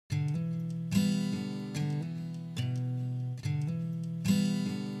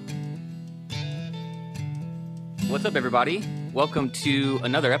What's up, everybody? Welcome to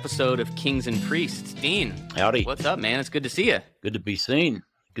another episode of Kings and Priests. Dean, howdy. What's up, man? It's good to see you. Good to be seen.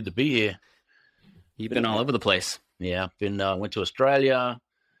 Good to be here. You've been all over the place. Yeah, went to Australia,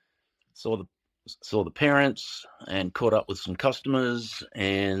 saw the parents, and caught up with some customers,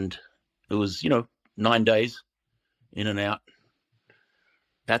 and it was 9 days in and out.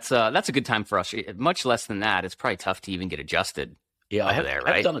 That's a good time for us. Much less than that, it's probably tough to even get adjusted. Yeah, I have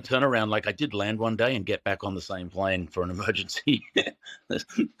right? done a turnaround. Like I did land one day and get back on the same plane for an emergency.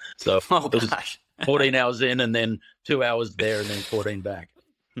 So it was 14 hours in, and then 2 hours there, and then 14 back.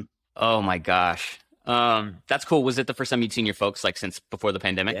 Oh my gosh. That's cool. Was it the first time you'd seen your folks since before the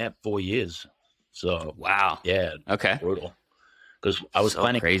pandemic? Yeah, 4 years. So wow. Yeah. Okay. Brutal. Because I was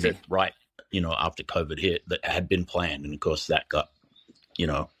planning crazy. Right, after COVID hit, that had been planned, and of course that got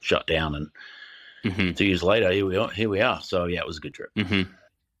shut down, and 2 years later, here we are. So yeah, it was a good trip.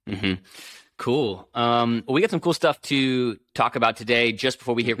 Cool. We got some cool stuff to talk about today. Just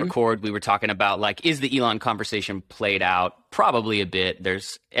before we hit record, we were talking about is the Elon conversation played out? Probably a bit.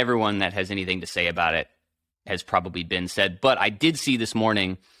 There's everyone that has anything to say about it has probably been said. But I did see this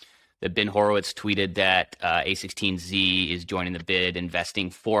morning that Ben Horowitz tweeted that A16Z is joining the bid, investing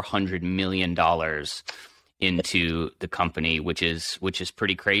 $400 million into the company, which is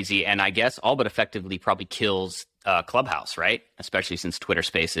pretty crazy, and I guess all but effectively probably kills Clubhouse, right? Especially since Twitter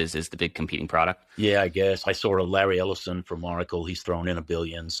Spaces is the big competing product. Yeah, I guess I saw Larry Ellison from Oracle. He's thrown in $1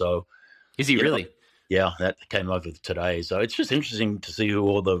 billion. So is he really? Yeah, that came over today. So it's just interesting to see who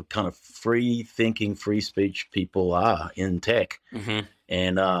all the kind of free thinking, free speech people are in tech.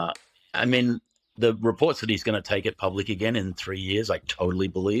 And I mean, the reports that he's going to take it public again in 3 years, I totally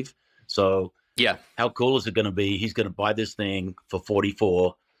believe. So yeah, how cool is it going to be? He's going to buy this thing for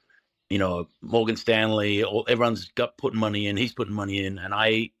 44. Morgan Stanley, everyone's putting money in. He's putting money in, and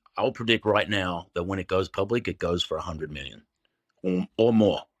I'll predict right now that when it goes public, it goes for $100 million or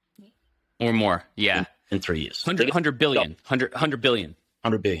more. Or more, yeah. In 3 years, 100 billion, 100 billion.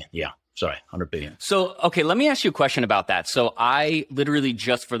 100 billion, yeah. Sorry, 100 billion. So, okay, let me ask you a question about that. So I literally,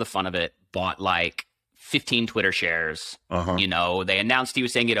 just for the fun of it, bought 15 Twitter shares. They announced he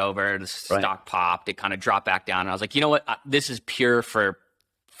was saying it over. The stock popped. It kind of dropped back down. And I was like, you know what? This is pure for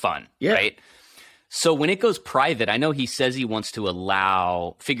fun, right? So when it goes private, I know he says he wants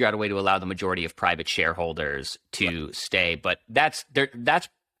to figure out a way to allow the majority of private shareholders to stay, but that's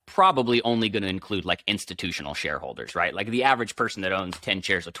probably only going to include institutional shareholders, right? Like the average person that owns 10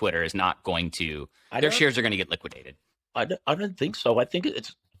 shares of Twitter is not going to, their shares are going to get liquidated. I don't think so. I think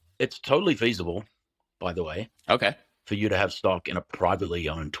it's totally feasible, by the way. Okay. For you to have stock in a privately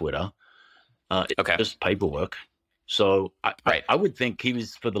owned Twitter. Okay. Just paperwork. So I would think he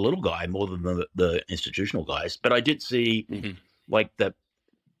was for the little guy more than the institutional guys. But I did see the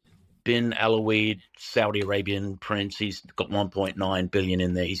bin Alawid Saudi Arabian prince. He's got 1.9 billion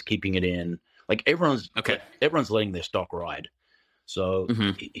in there. He's keeping it in. Everyone's letting their stock ride. So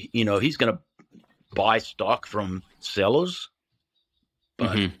he's going to buy stock from sellers,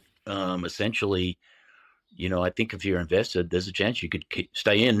 but essentially, I think if you're invested, there's a chance you could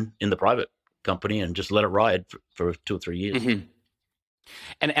stay in the private company and just let it ride for 2 or 3 years.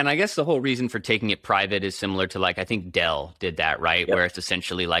 And I guess the whole reason for taking it private is similar to I think Dell did that, right? Yep. Where it's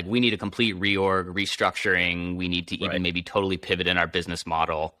essentially we need a complete restructuring. We need to even maybe totally pivot in our business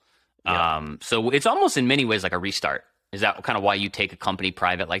model. Yeah. So it's almost in many ways like a restart. Is that kind of why you take a company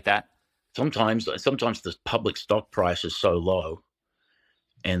private like that? Sometimes the public stock price is so low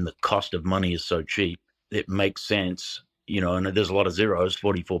and the cost of money is so cheap, it makes sense, and there's a lot of zeros,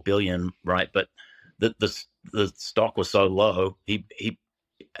 44 billion, right? But the stock was so low, he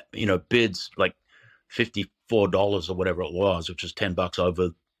bids $54 or whatever it was, which is $10 over,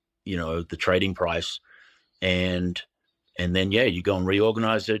 the trading price. And then, you go and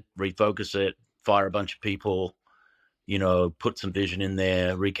reorganize it, refocus it, fire a bunch of people, put some vision in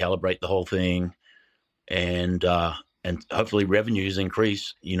there, recalibrate the whole thing. And hopefully revenues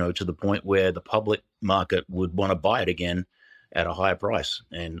increase, to the point where the public market would want to buy it again at a higher price.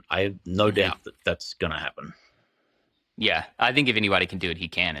 And I have no doubt that that's going to happen. Yeah. I think if anybody can do it, he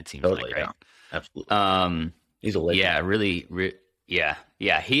can, it seems totally, right? Yeah, absolutely. He's a legend. Yeah, really. Yeah.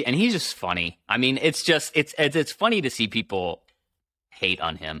 He's just funny. I mean, it's funny to see people hate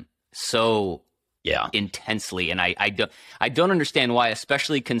on him so intensely. And I don't understand why,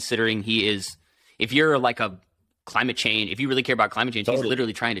 especially considering he is, if you're a climate change, if you really care about climate change, he's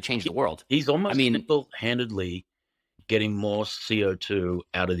literally trying to change the world. He's almost single-handedly getting more CO2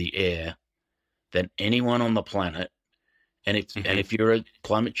 out of the air than anyone on the planet. And if you're a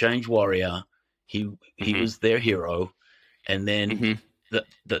climate change warrior, he was their hero. And then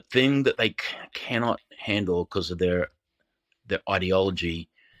the thing that they cannot handle because of their ideology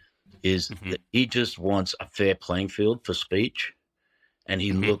is that he just wants a fair playing field for speech, and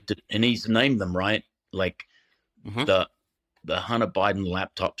he looked at, and he's named them, right, like the Hunter Biden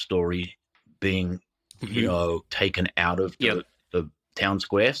laptop story being taken out of the town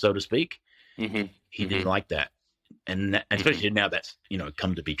square, so to speak. He didn't like that, and especially now that's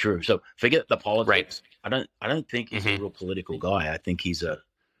come to be true. So forget the politics. Right. I don't think he's a real political guy. I think he's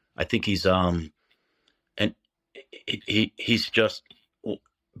and he's just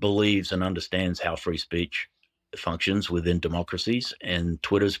believes and understands how free speech functions within democracies, and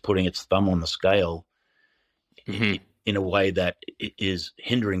Twitter's putting its thumb on the scale in a way that is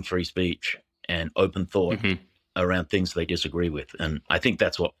hindering free speech and open thought around things they disagree with. And I think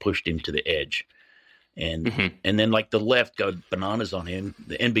that's what pushed him to the edge. And and then like the left go bananas on him.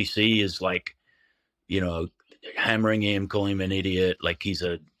 The NBC is like, hammering him, calling him an idiot. Like he's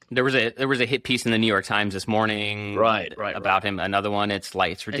a There was a hit piece in the New York Times this morning, about him. Another one. It's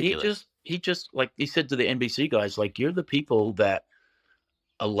ridiculous. And he just like he said to the NBC guys, like, you're the people that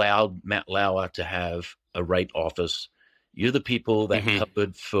allowed Matt Lauer to have a rape office. You're the people that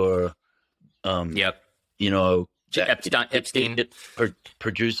covered for, Epstein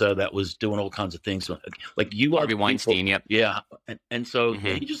producer that was doing all kinds of things. Like you Harvey Weinstein. People, yeah, and so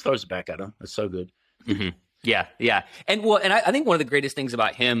he just throws it back at him. It's so good. Yeah. And I think one of the greatest things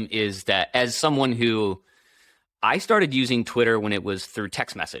about him is that as someone who I started using Twitter when it was through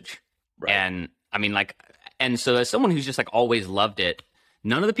text message. Right. And I mean, and so as someone who's just like always loved it,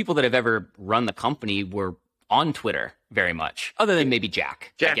 none of the people that have ever run the company were on Twitter very much, other than maybe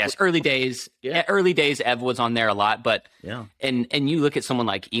Jack. I guess early days, Ev was on there a lot, but and you look at someone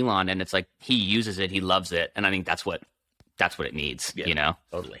like Elon and it's like, he uses it, he loves it. And I think that's what it needs,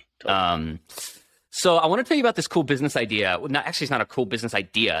 Totally. So I want to tell you about this cool business idea. Well, actually, it's not a cool business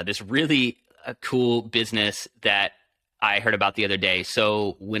idea. This really a cool business that I heard about the other day.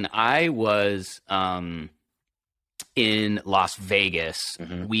 So when I was in Las Vegas,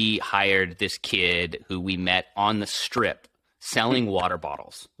 we hired this kid who we met on the Strip selling water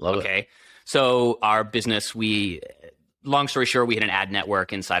bottles. Love it. So our business, long story short, we had an ad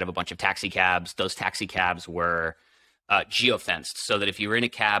network inside of a bunch of taxi cabs. Those taxi cabs were geofenced, so that if you were in a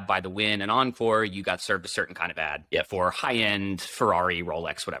cab by the Wynn and Encore, you got served a certain kind of ad for high-end Ferrari,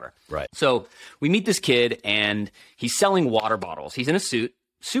 Rolex, whatever. Right. So we meet this kid, and he's selling water bottles. He's in a suit,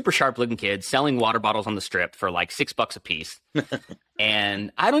 super sharp-looking kid, selling water bottles on the Strip for like $6 a piece.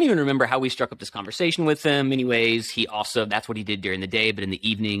 And I don't even remember how we struck up this conversation with him. Anyways, that's what he did during the day, but in the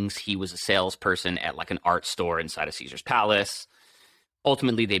evenings, he was a salesperson at like an art store inside of Caesar's Palace.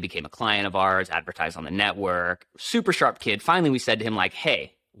 Ultimately, they became a client of ours, advertised on the network. Super sharp kid. Finally, we said to him, like,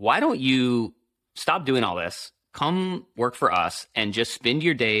 hey, why don't you stop doing all this? Come work for us and just spend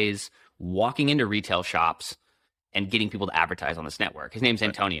your days walking into retail shops and getting people to advertise on this network. His name's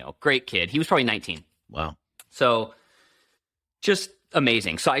Antonio. Great kid. He was probably 19. Wow. So just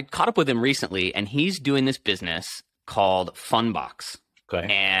amazing. So I caught up with him recently, and he's doing this business called Funbox. Okay.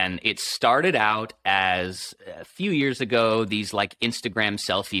 And it started out as a few years ago, these like Instagram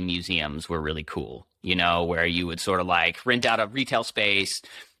selfie museums were really cool, where you would sort of like rent out a retail space.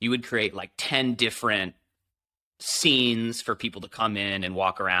 You would create like 10 different scenes for people to come in and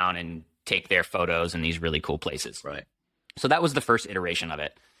walk around and take their photos in these really cool places. Right. So that was the first iteration of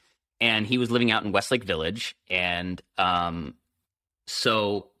it. And he was living out in Westlake Village. And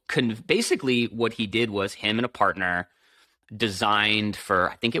basically what he did was him and a partner designed for,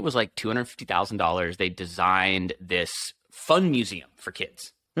 I think it was like $250,000. They designed this fun museum for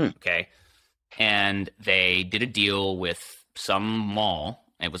kids. Okay. And they did a deal with some mall.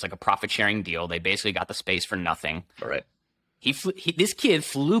 It was like a profit sharing deal. They basically got the space for nothing. All right. This kid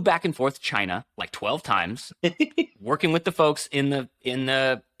flew back and forth to China like 12 times, working with the folks in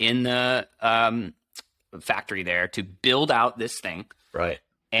the factory there to build out this thing. Right.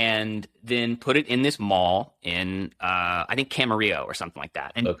 And then put it in this mall in, I think Camarillo or something like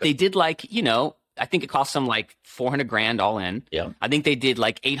that. And they did like, I think it cost them like $400,000 all in. Yeah. I think they did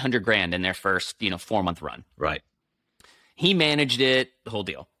like $800,000 in their first, 4-month run. Right. He managed it, the whole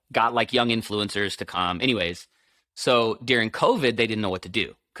deal. Got like young influencers to come. Anyways, so during COVID, they didn't know what to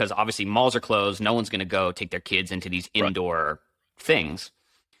do because obviously malls are closed. No one's going to go take their kids into these indoor things.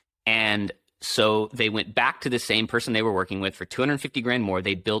 And so they went back to the same person they were working with for $250,000 more.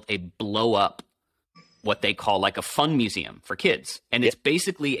 They built a blow up, what they call like a fun museum for kids. And it's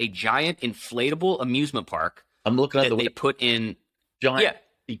basically a giant inflatable amusement park. I'm looking at they put in giant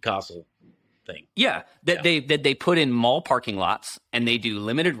castle thing. Yeah. They put in mall parking lots and they do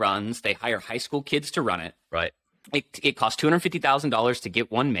limited runs. They hire high school kids to run it. Right. It costs $250,000 to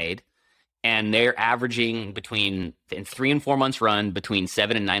get one made, and they're averaging between in 3 and 4 months run between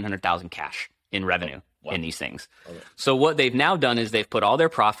 7 and 900,000 cash in revenue in these things. So what they've now done is they've put all their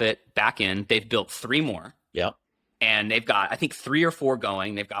profit back in. They've built 3 more. Yeah. And they've got, I think, 3 or 4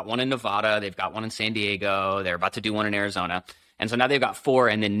 going. They've got one in Nevada. They've got one in San Diego. They're about to do one in Arizona. And so now they've got 4.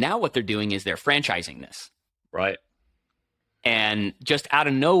 And then now what they're doing is they're franchising this. Right. And just out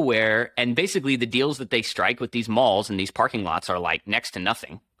of nowhere, and basically the deals that they strike with these malls and these parking lots are like next to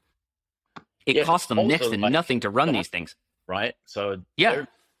nothing. It costs them next to nothing to run these things. Right. So yeah,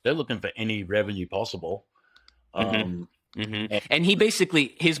 they're looking for any revenue possible. And he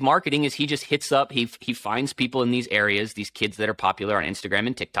basically, his marketing is he just hits up, he finds people in these areas, these kids that are popular on Instagram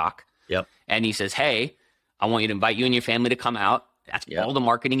and TikTok. Yep. And he says, hey, I want you to invite you and your family to come out. That's all the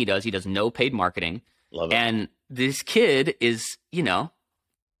marketing he does. He does no paid marketing. Love it. And this kid is,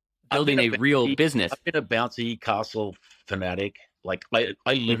 building a real business. I've been a bouncy castle fanatic. Like I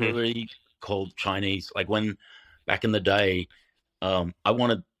literally called Chinese, like when back in the day, I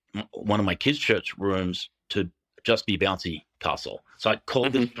wanted one of my kids' church rooms to just be bouncy castle. So I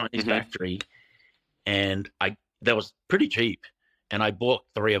called this Chinese factory, and that was pretty cheap, and I bought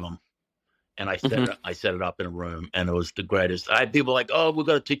 3 of them, and I set it up in a room, and it was the greatest. I had people like, oh, we've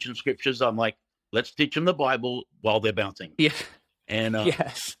got to teach them scriptures. I'm like, let's teach them the Bible while they're bouncing. Yeah. And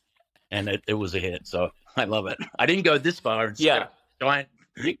yes. And it was a hit. So I love it. I didn't go this far and a giant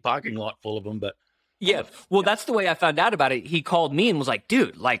parking lot full of them, but yeah. Well, that's the way I found out about it. He called me and was like,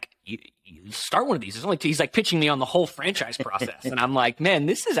 dude, like you start one of these. There's only 2. He's like pitching me on the whole franchise process. And I'm like, man,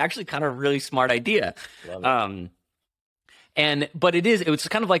 this is actually kind of a really smart idea. Love it. But it was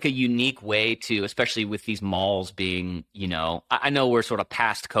kind of like a unique way to, especially with these malls being, I know we're sort of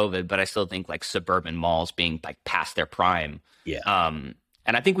past COVID, but I still think like suburban malls being like past their prime. Yeah.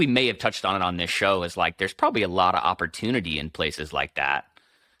 And I think we may have touched on it on this show is like, there's probably a lot of opportunity in places like that.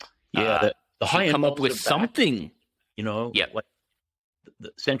 Yeah. The high end come up with something, like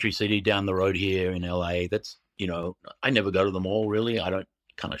the Century City down the road here in LA. That's, I never go to the mall really. I don't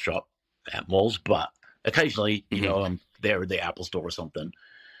kind of shop at malls, but occasionally, I'm there at the Apple store or something,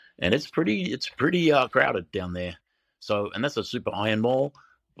 and it's pretty crowded down there. So, and that's a super high-end mall.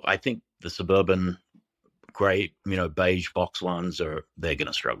 I think the suburban gray, beige box ones they're going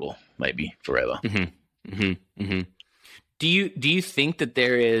to struggle maybe forever. Do you think that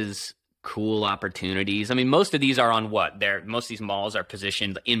there is cool opportunities? I mean, most of these are on most of these malls are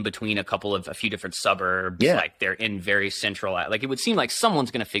positioned in between a few different suburbs. Yeah. Like they're in very central, like it would seem like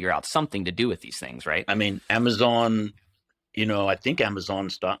someone's going to figure out something to do with these things, right? I mean, Amazon, I think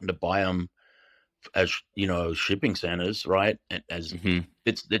Amazon's starting to buy them as, shipping centers, right? As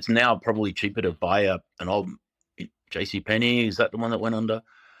it's now probably cheaper to buy an old JCPenney. Is that the one that went under?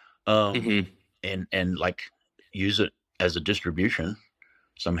 And like use it as a distribution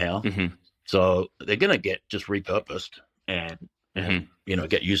somehow. So they're going to get just repurposed and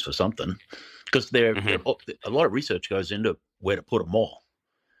get used for something, because a lot of research goes into where to put them all.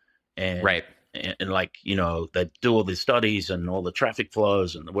 And right. And like, they do all these studies and all the traffic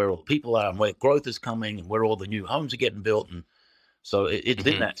flows and where all the people are and where growth is coming and where all the new homes are getting built. And so it's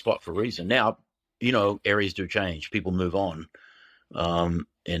in that spot for a reason. Now, areas do change, people move on,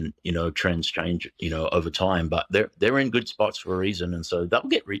 and, trends change, over time, but they're in good spots for a reason. And so they'll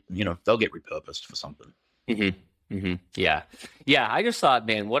get repurposed for something. Yeah. Yeah. I just thought,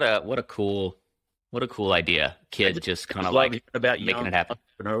 man, what a cool idea. Kid just kind of like about making it happen.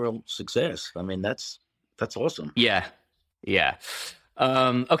 Entrepreneurial success. I mean, that's awesome. Yeah. Yeah.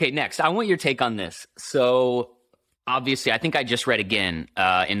 Okay. Next, I want your take on this. So obviously I think I just read again,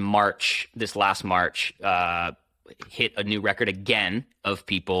 in March, this last March, hit a new record again of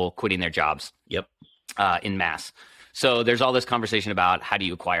people quitting their jobs. Yep. In mass. So there's all this conversation about how do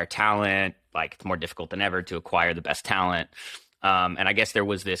you acquire talent? Like it's more difficult than ever to acquire the best talent. And I guess there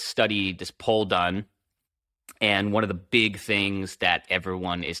was this poll done. And one of the big things that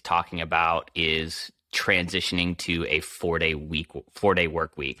everyone is talking about is transitioning to a 4-day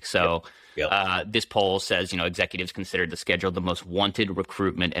work week. So this poll says, executives considered the schedule the most wanted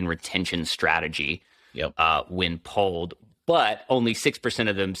recruitment and retention strategy when polled, but only 6%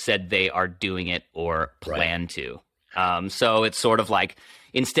 of them said they are doing it or plan to. So it's sort of like,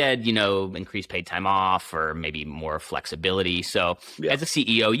 instead, increase paid time off or maybe more flexibility. So as a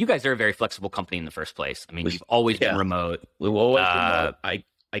CEO, you guys are a very flexible company in the first place. I mean, you've always been remote. We've always been remote.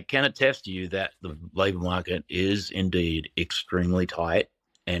 I can attest to you that the labor market is indeed extremely tight,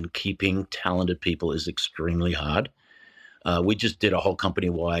 and keeping talented people is extremely hard. We just did a whole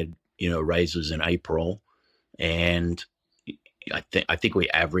company-wide, raises in April, and I think we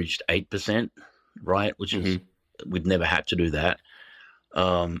averaged 8%, right? Which is we've never had to do that.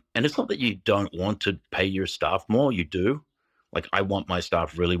 And it's not that you don't want to pay your staff more, you do. Like, I want my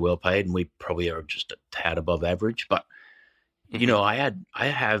staff really well paid, and we probably are just a tad above average. But, you know, I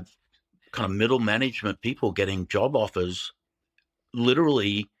have kind of middle management people getting job offers,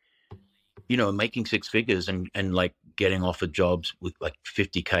 literally, you know, making six figures and like getting offered jobs with like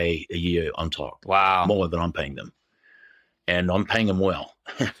 50K a year on top. Wow. More than I'm paying them. And I'm paying them well.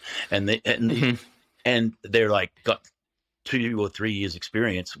 and they're like got 2 or 3 years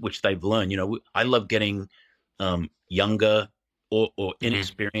experience, which they've learned. You know, I love getting younger or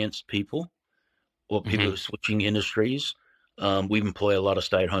inexperienced people, or people who are switching industries. We employ a lot of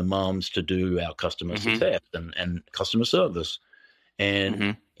stay-at-home moms to do our customer success and customer service.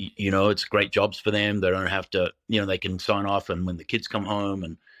 And, you know, it's great jobs for them. They don't have to, you know, they can sign off and when the kids come home,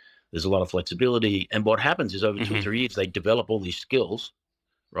 and there's a lot of flexibility. And what happens is over 2 or 3 years, they develop all these skills,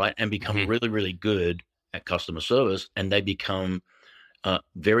 right, and become really, really good at customer service. And they become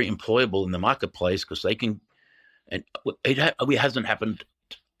very employable in the marketplace because they can, and it hasn't happened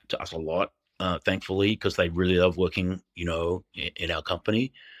to us a lot, thankfully, because they really love working, you know, in our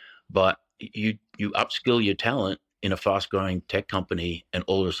company. But you upskill your talent in a fast-growing tech company, and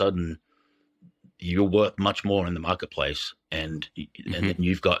all of a sudden you're worth much more in the marketplace. And then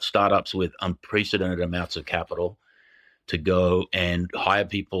you've got startups with unprecedented amounts of capital to go and hire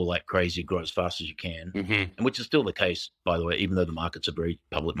people like crazy, grow as fast as you can, and which is still the case, by the way, even though the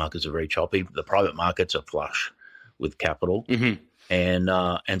public markets are very choppy. The private markets are flush with capital, and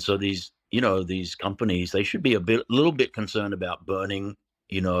so these, you know, these companies, they should be a little bit concerned about burning.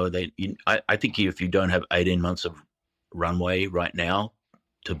 You know, I think if you don't have 18 months of runway right now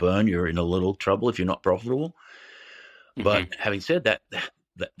to burn, you're in a little trouble if you're not profitable. But having said that,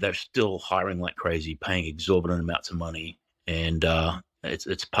 they're still hiring like crazy, paying exorbitant amounts of money, and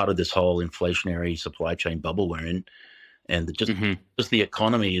it's part of this whole inflationary supply chain bubble we're in, and just the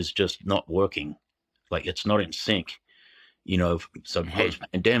economy is just not working, like it's not in sync, you know. So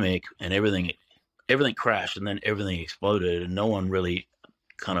post-pandemic, and everything crashed, and then everything exploded, and no one really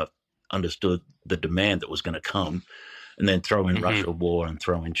kind of understood the demand that was going to come. And then throw in Russia war and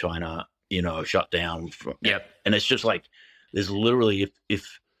throw in China, you know, shutdown. And it's just like, there's literally,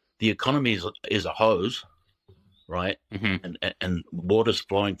 if the economy is a hose, right, and water's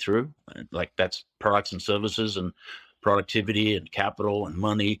flowing through, and like that's products and services and productivity and capital and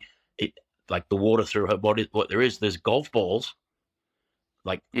money, it like the water through her body. What there's golf balls,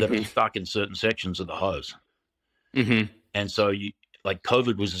 like that are stuck in certain sections of the hose. And so like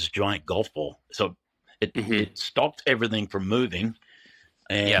COVID was this giant golf ball. So it stopped everything from moving,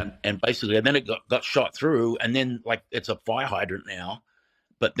 and basically, and then it got shot through, and then like it's a fire hydrant now.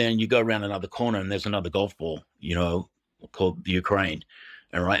 But then you go around another corner, and there's another golf ball, you know, called Ukraine,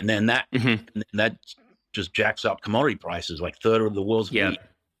 all right, and then that just jacks up commodity prices. Like third of the world's wheat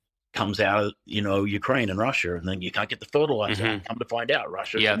comes out of, you know, Ukraine and Russia, and then you can't get the fertilizer. Come to find out,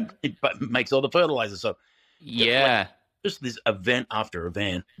 Russia makes all the fertilizer. So like, just this event after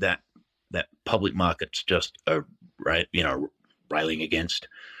event that public markets just are railing against,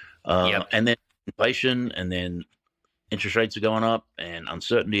 and then inflation, and then interest rates are going up, and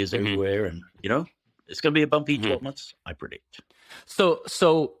uncertainty is everywhere, and you know it's going to be a bumpy 12 months, I predict.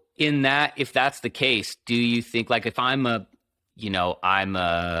 So in that, if that's the case, do you think, like, if I'm a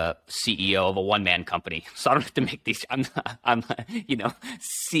CEO of a one-man company, so I don't have to make these. I'm you know,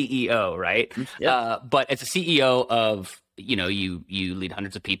 CEO, right? But as a CEO of, you know, you lead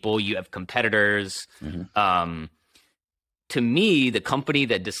hundreds of people, you have competitors. To me, the company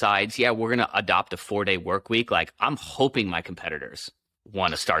that decides, we're going to adopt a 4-day work week, like I'm hoping my competitors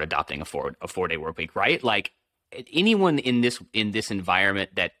want to start adopting a 4-day work week, right? Like anyone in this environment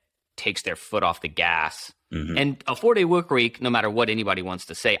that takes their foot off the gas. And a 4-day work week, no matter what anybody wants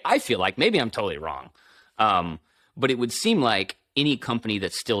to say, I feel like maybe I'm totally wrong. But it would seem like any company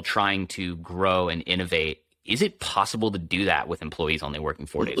that's still trying to grow and innovate, is it possible to do that with employees only working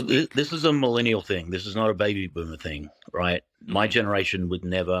 4 days a week? This is a millennial thing. This is not a baby boomer thing, right? My generation would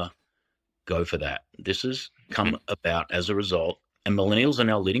never go for that. This has come about as a result. And millennials are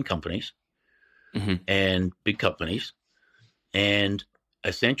now leading companies and big companies. And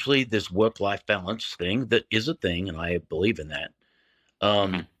essentially this work-life balance thing that is a thing, and I believe in that.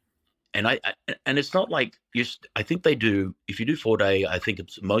 And it's not like I think they do. If you do 4-day, I think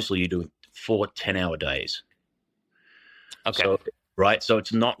it's mostly you do 4 10-hour days. Okay. So, right. So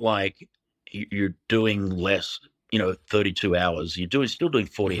it's not like you're doing less, 32 hours. You're still doing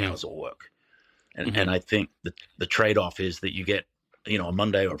 40 hours of work. And I think the trade-off is that you get, a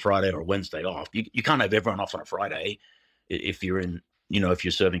Monday or Friday or Wednesday off. You can't have everyone off on a Friday if you're in, if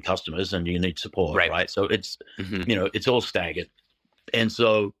you're serving customers and you need support, right? So it's, it's all staggered. And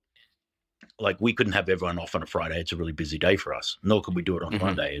so, like, we couldn't have everyone off on a Friday. It's a really busy day for us. Nor could we do it on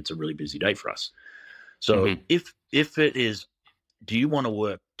Monday. It's a really busy day for us. So if it is, do you want to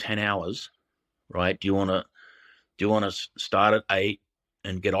work 10 hours, right? Do you want to start at 8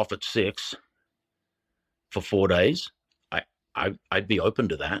 and get off at 6 for 4 days? I'd be open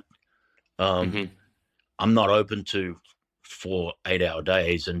to that. I'm not open to 4 8-hour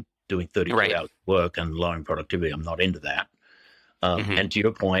days and doing 32 hours work and lowering productivity. I'm not into that. And to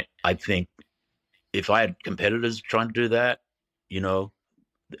your point, I think if I had competitors trying to do that, and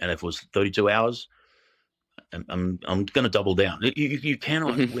if it was 32 hours, I'm going to double down. You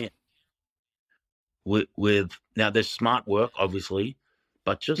cannot win with now. There's smart work, obviously,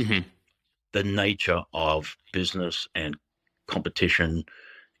 but just the nature of business and competition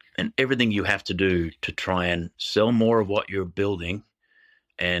and everything you have to do to try and sell more of what you're building,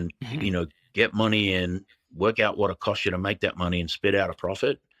 and get money in, work out what it costs you to make that money, and spit out a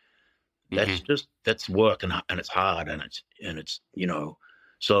profit. That's work, and it's hard, and it's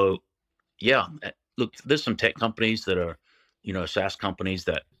so yeah. Look, there's some tech companies that are, SaaS companies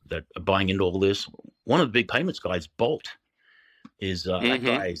that are buying into all this. One of the big payments guys, Bolt, is that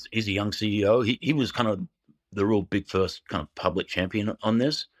guy. He's a young CEO. He was kind of the real big first kind of public champion on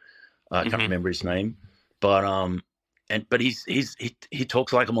this. I can't remember his name, but he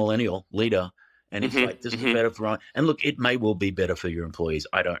talks like a millennial leader, and it's like, this is better for. And look, it may well be better for your employees.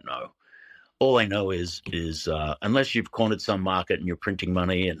 I don't know. All I know is unless you've cornered some market and you're printing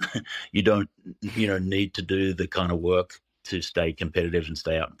money and you don't, need to do the kind of work to stay competitive and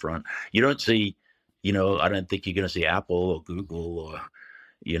stay out in front, you don't see, I don't think you're going to see Apple or Google or,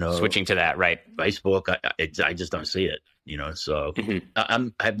 switching to that, right? Facebook. I just don't see it, So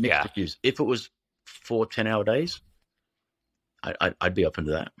I have mixed views. If it was 4 10-hour days, I'd be open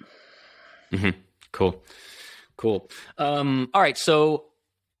to that. Cool. All right. So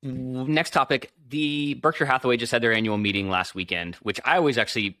next topic, the Berkshire Hathaway just had their annual meeting last weekend, which I always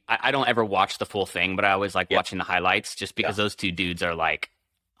actually, I don't ever watch the full thing, but I always like watching the highlights just because those two dudes are like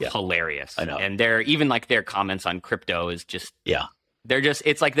hilarious. I know. And they're even like their comments on crypto is just, they're just,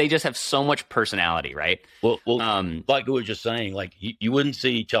 it's like they just have so much personality, right? Well, like we were just saying, like you wouldn't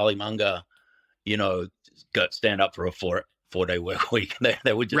see Charlie Munger, stand up for a 4-day work week.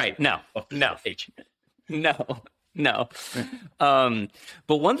 They would just No. But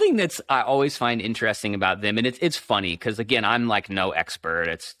one thing I always find interesting about them, and it's funny because, again, I'm like no expert.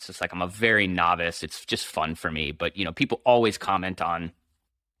 It's just like I'm a very novice. It's just fun for me. But, people always comment on,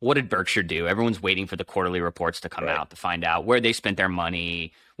 what did Berkshire do? Everyone's waiting for the quarterly reports to come out to find out where they spent their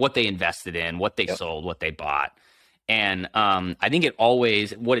money, what they invested in, what they sold, what they bought. And I think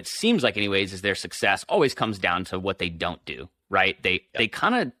what it seems like anyways, is their success always comes down to what they don't do, right? They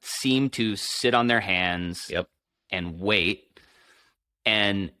kind of seem to sit on their hands and wait,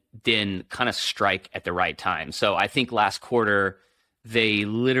 and then kind of strike at the right time. So I think last quarter, they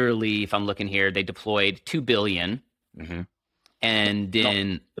literally, if I'm looking here, they deployed $2 billion, and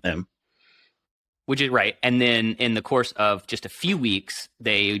then, which is right. And then in the course of just a few weeks,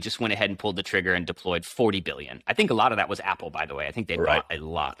 they just went ahead and pulled the trigger and deployed $40 billion. I think a lot of that was Apple, by the way. I think they bought a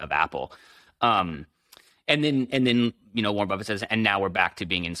lot of Apple. And then Warren Buffett says, and now we're back to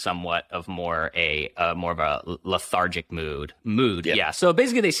being in somewhat of more of a lethargic mood. Yeah. So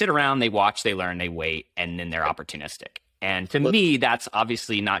basically, they sit around, they watch, they learn, they wait, and then they're opportunistic. And to me, that's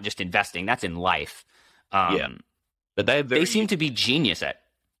obviously not just investing; that's in life. But they seem to be genius at.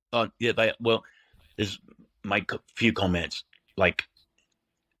 There's my few comments. Like,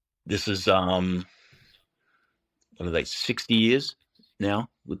 this is what are they? 60 years now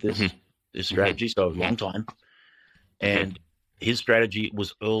with this. His strategy, so a long time. And his strategy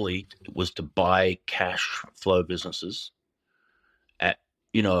was to buy cash flow businesses at,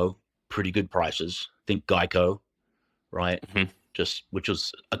 pretty good prices. Think Geico, right? Which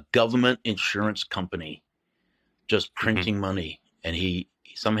was a government insurance company, just printing money. And he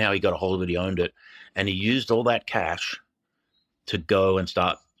somehow got a hold of it, he owned it. And he used all that cash to go and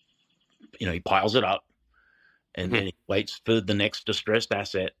start, he piles it up. And then he waits for the next distressed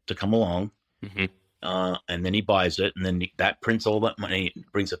asset to come along, and then he buys it, and then that prints all that money,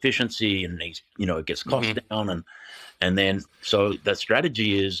 brings efficiency, and it gets costs down, and then so the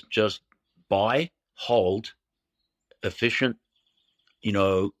strategy is just buy, hold, efficient,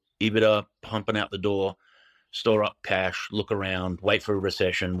 EBITDA pumping out the door, store up cash, look around, wait for a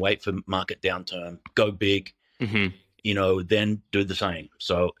recession, wait for market downturn, go big, then do the same.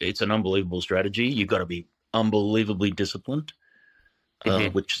 So it's an unbelievable strategy. You've got to be unbelievably disciplined,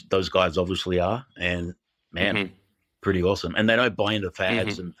 which those guys obviously are. And man, pretty awesome. And they don't buy into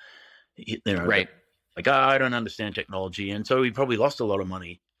fads and, right. like, I don't understand technology. And so he probably lost a lot of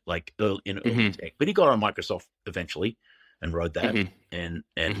money, like in early tech, but he got on Microsoft eventually and rode that and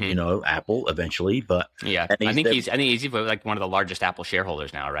Apple eventually. But yeah, I think he's like one of the largest Apple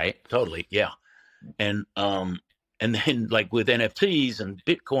shareholders now, right? Totally. Yeah. And then like with NFTs and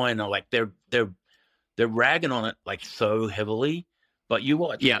Bitcoin, like they're ragging on it like so heavily, but you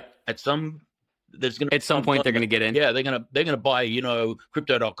watch. Yeah. At some point they're gonna get in. Yeah, they're gonna buy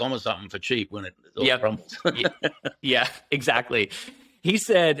crypto.com or something for cheap when it crumbles. Yeah, exactly. He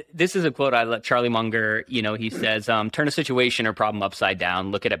said, this is a quote I let Charlie Munger, he says, turn a situation or problem upside down,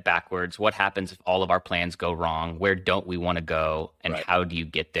 look at it backwards. What happens if all of our plans go wrong? Where don't we want to go? And how do you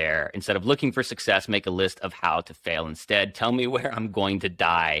get there? Instead of looking for success, make a list of how to fail instead. Tell me where I'm going to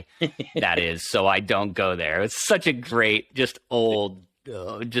die, that is, so I don't go there. It's such a great, just old,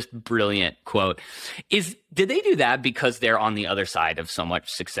 just brilliant quote. Did they do that because they're on the other side of so much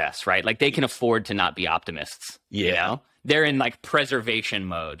success, right? Like they can afford to not be optimists, They're in like preservation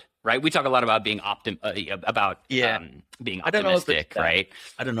mode, right? We talk a lot about being being optimistic, right?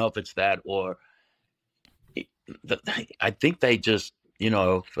 I don't know if it's that or I think they just,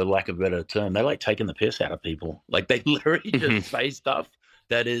 for lack of a better term, they like taking the piss out of people. Like they literally just say stuff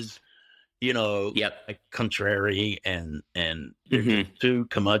that is, like contrary and two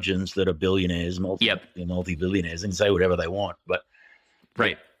curmudgeons that are billionaires, multi-billionaires, and say whatever they want. But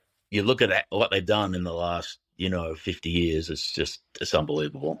you look at what they've done in the last 50 years, it's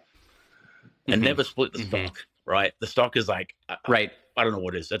unbelievable. And never split the stock, right? The stock is like, I don't know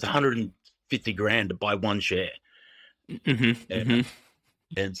what it is. It's $150,000 to buy one share. And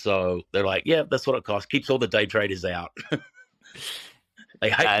so they're like, yeah, that's what it costs. Keeps all the day traders out. They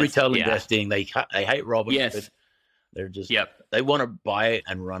hate retail investing. They hate Robin. Yes. They're just, they want to buy it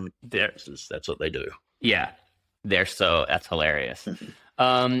and run businesses. That's what they do. Yeah. That's hilarious.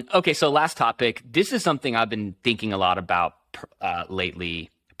 Okay, so last topic. This is something I've been thinking a lot about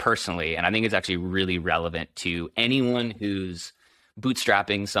lately personally, and I think it's actually really relevant to anyone who's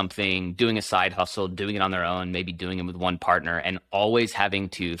bootstrapping something, doing a side hustle, doing it on their own, maybe doing it with one partner, and always having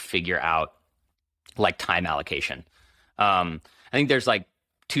to figure out like time allocation. I think there's like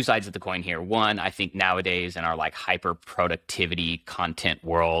two sides of the coin here. One, I think nowadays in our like hyper productivity content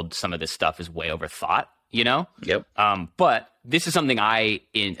world, some of this stuff is way overthought. Yep. But this is something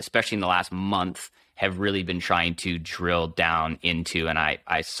especially in the last month, have really been trying to drill down into. And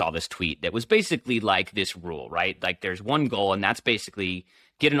I saw this tweet that was basically like this rule, right? Like there's one goal, and that's basically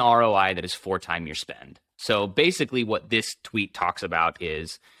get an ROI that is 4 times your spend. So basically what this tweet talks about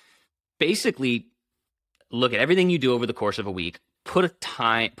is basically look at everything you do over the course of a week, put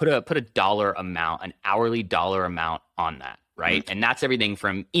a dollar amount, an hourly dollar amount on that. Right. And that's everything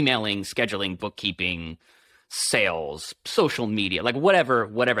from emailing, scheduling, bookkeeping, sales, social media, like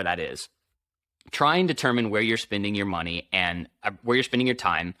whatever that is. Try and determine where you're spending your money and where you're spending your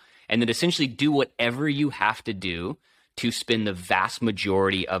time, and then essentially do whatever you have to do to spend the vast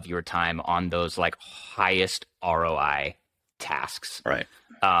majority of your time on those like highest ROI tasks. Right.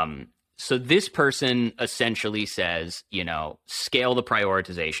 So this person essentially says, scale the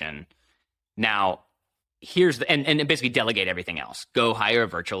prioritization. Now, and basically delegate everything else. Go hire a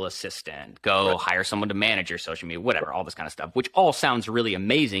virtual assistant. Go hire someone to manage your social media, whatever, all this kind of stuff, which all sounds really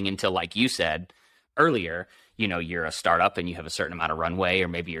amazing until, like you said earlier, you're a startup and you have a certain amount of runway, or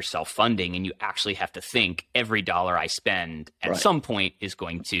maybe you're self-funding and you actually have to think every dollar I spend at some point is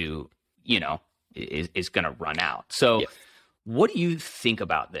going to, is going to run out. So what do you think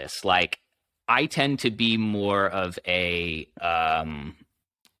about this? Like, I tend to be more of a,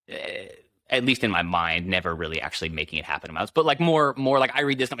 at least in my mind, never really actually making it happen. But like more like I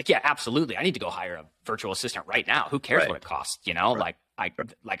read this, and I'm like, yeah, absolutely. I need to go hire a virtual assistant right now. Who cares what it costs?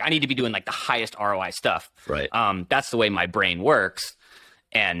 Like I need to be doing like the highest ROI stuff. Right. That's the way my brain works.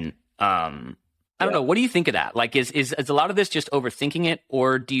 And I don't know. What do you think of that? Like, is a lot of this just overthinking it,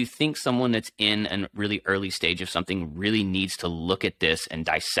 or do you think someone that's in a really early stage of something really needs to look at this and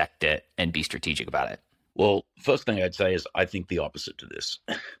dissect it and be strategic about it? Well, first thing I'd say is I think the opposite to this.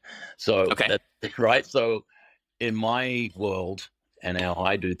 So, right. So in my world and how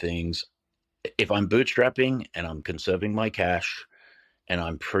I do things, if I'm bootstrapping and I'm conserving my cash and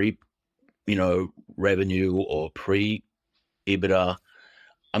I'm revenue or pre-EBITDA,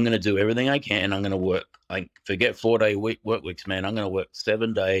 I'm going to do everything I can. I'm going to work, like, forget 4-day work weeks, man. I'm going to work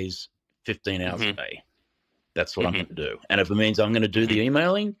 7 days, 15 hours a day. That's what I'm going to do. And if it means I'm going to do the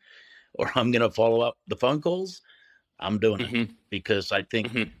emailing, or I'm going to follow up the phone calls, I'm doing it, because I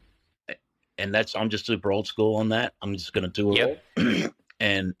think, and I'm just super old school on that. I'm just going to do it all.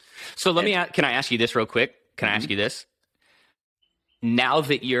 And so can I ask you this real quick? Can I ask you this? now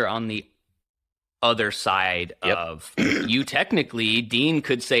that you're on the other side of you, technically, Dean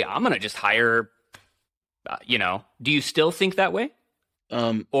could say, I'm going to just hire, do you still think that way?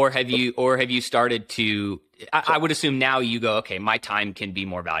 Or have you started to, I would assume now you go, okay, my time can be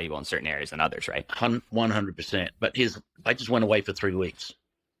more valuable in certain areas than others, right? 100%. But I just went away for 3 weeks.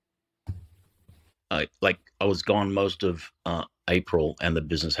 I was gone most of April, and the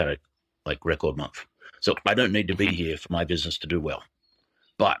business had a record month. So I don't need to be here for my business to do well.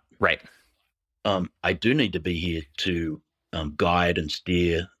 But I do need to be here to guide and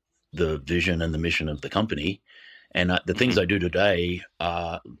steer the vision and the mission of the company. And the things I do today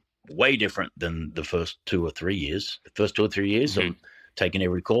are way different than the first 2 or 3 years. The first 2 or 3 years, I'm taking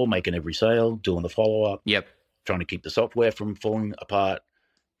every call, making every sale, doing the follow-up, trying to keep the software from falling apart,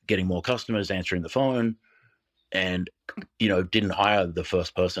 getting more customers, answering the phone, and, didn't hire the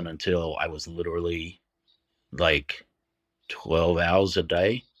first person until I was literally 12 hours a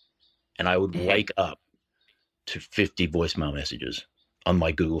day. And I would wake up to 50 voicemail messages on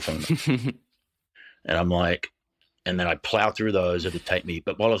my Google phone. And I'm and then I plow through those. It would take me,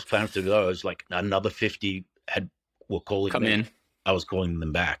 but while I was plowing through those, another 50 were calling come me. In. I was calling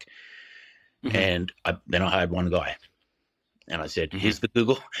them back. And then I hired one guy. And I said, here's the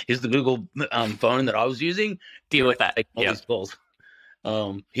Google phone that I was using. Deal with that. Take all these calls.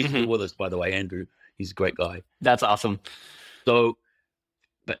 He's still with us, by the way, Andrew. He's a great guy. That's awesome. So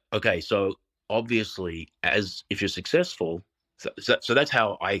obviously, if you're successful, so that's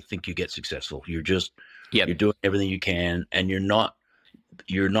how I think you get successful. You're just you're doing everything you can, and you're not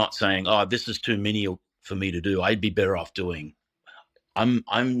saying, oh, this is too menial for me to do. I'd be better off doing. I'm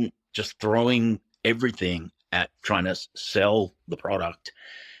just throwing everything at trying to sell the product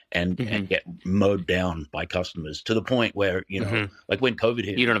and get mowed down by customers to the point where, when COVID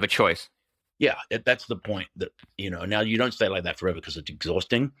hit, you don't have a choice. Yeah, that's the point that, now you don't stay like that forever because it's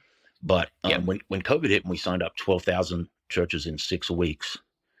exhausting. But when COVID hit and we signed up 12,000 churches in 6 weeks,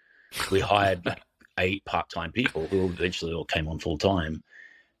 we hired 8 part-time people who eventually all came on full-time.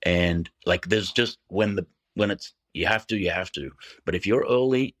 And there's just when it's, you have to. But if you're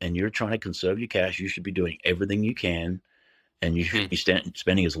early and you're trying to conserve your cash, you should be doing everything you can, and you should be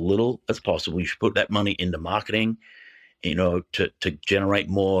spending as little as possible. You should put that money into marketing, to generate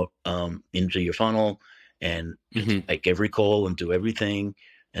more into your funnel, and make every call and do everything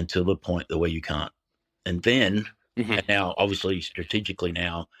until the point where you can't. And then, and now, obviously, strategically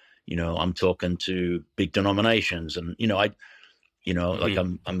now, I'm talking to big denominations, and I'm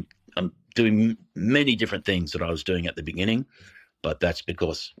doing many different things that I was doing at the beginning, but that's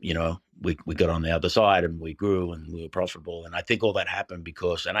because, we got on the other side and we grew and we were profitable. And I think all that happened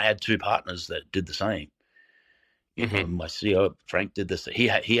and I had 2 partners that did the same. My CEO, Frank, did this. He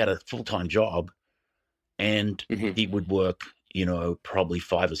had a full-time job, and he would work, probably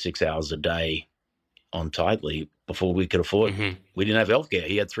 5 or 6 hours a day on Tidely before we could afford. We didn't have healthcare.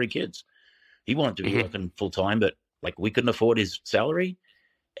 He had 3 kids. He wanted to be working full-time, but we couldn't afford his salary,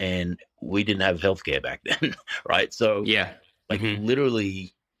 and we didn't have healthcare back then, right? So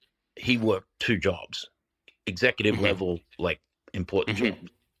literally, he worked 2 jobs, executive level, important jobs.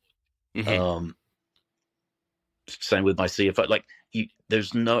 Same with my CFO.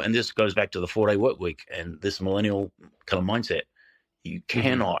 There's no, and this goes back to the 4-day work week and this millennial kind of mindset. You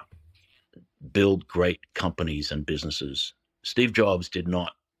cannot build great companies and businesses. Steve Jobs did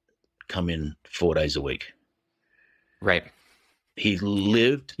not come in 4 days a week. Right. He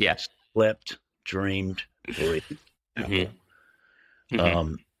lived, slept, dreamed, breathed.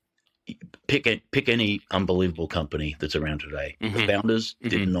 Pick any unbelievable company that's around today. The founders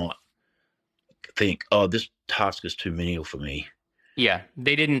did not think, oh, this task is too menial for me. Yeah,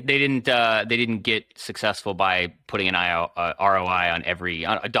 they didn't get successful by putting an ROI on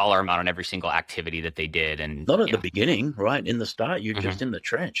a dollar amount on every single activity that they did, and not at the beginning, right? In the start, you're just in the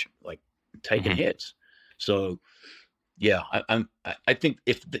trench, taking hits. So, yeah, I think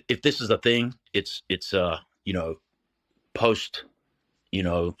if this is a thing, it's post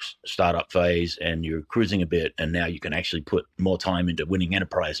startup phase, and you're cruising a bit, and now you can actually put more time into winning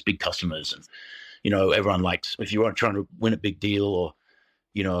enterprise, big customers, and everyone likes, if you are trying to win a big deal, or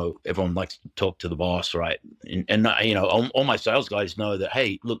everyone likes to talk to the boss, right? And all my sales guys know that,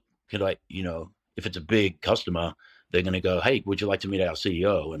 hey, look, could I, if it's a big customer, they're going to go, hey, would you like to meet our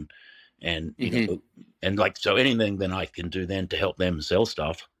CEO? And so anything then I can do then to help them sell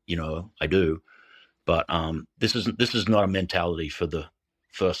stuff, I do. But this is not a mentality for the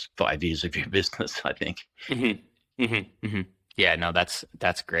first 5 years of your business, I think. Yeah, no, that's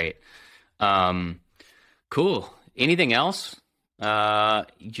great. Cool. Anything else?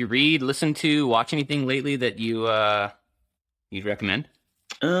 Did you read, listen to, watch anything lately that you you'd recommend?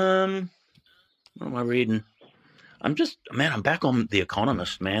 What am I reading? I'm back on The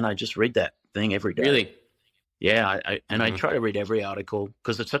Economist, man. I just read that thing every day. Really? Yeah, I try to read every article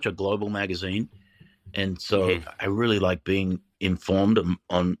because it's such a global magazine, and so I really like being informed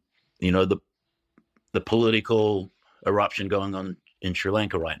on the political eruption going on in Sri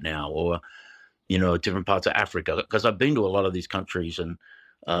Lanka right now, or different parts of Africa, because I've been to a lot of these countries, and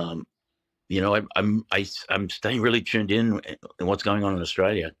I'm staying really tuned in what's going on in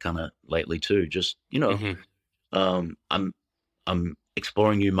Australia kind of lately too. Just I'm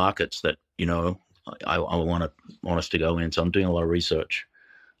exploring new markets that I want us to go in. So I'm doing a lot of research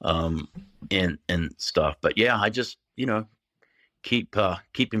and stuff. But yeah, I just keep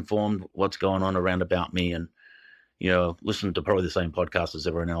informed what's going on around about me, and listen to probably the same podcast as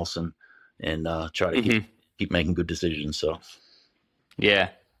everyone else, and try to keep making good decisions. So yeah,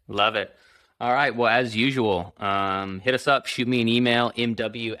 love it. All right. Well, as usual, hit us up, shoot me an email,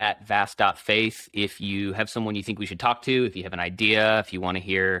 mw@vast.faith. If you have someone you think we should talk to, if you have an idea, if you want to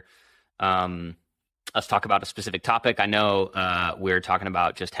hear us talk about a specific topic. I know we're talking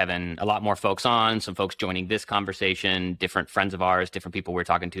about just having a lot more folks on, some folks joining this conversation, different friends of ours, different people we're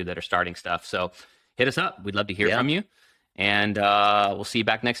talking to that are starting stuff. So hit us up. We'd love to hear from you. And we'll see you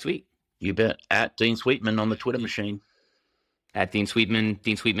back next week. You bet. At Dean Sweetman on the Twitter machine. At Dean Sweetman.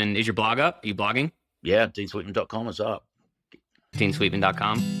 Dean Sweetman, is your blog up? Are you blogging? Yeah, deansweetman.com is up.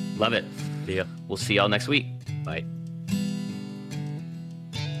 deansweetman.com. Love it. Yeah. We'll see y'all next week. Bye.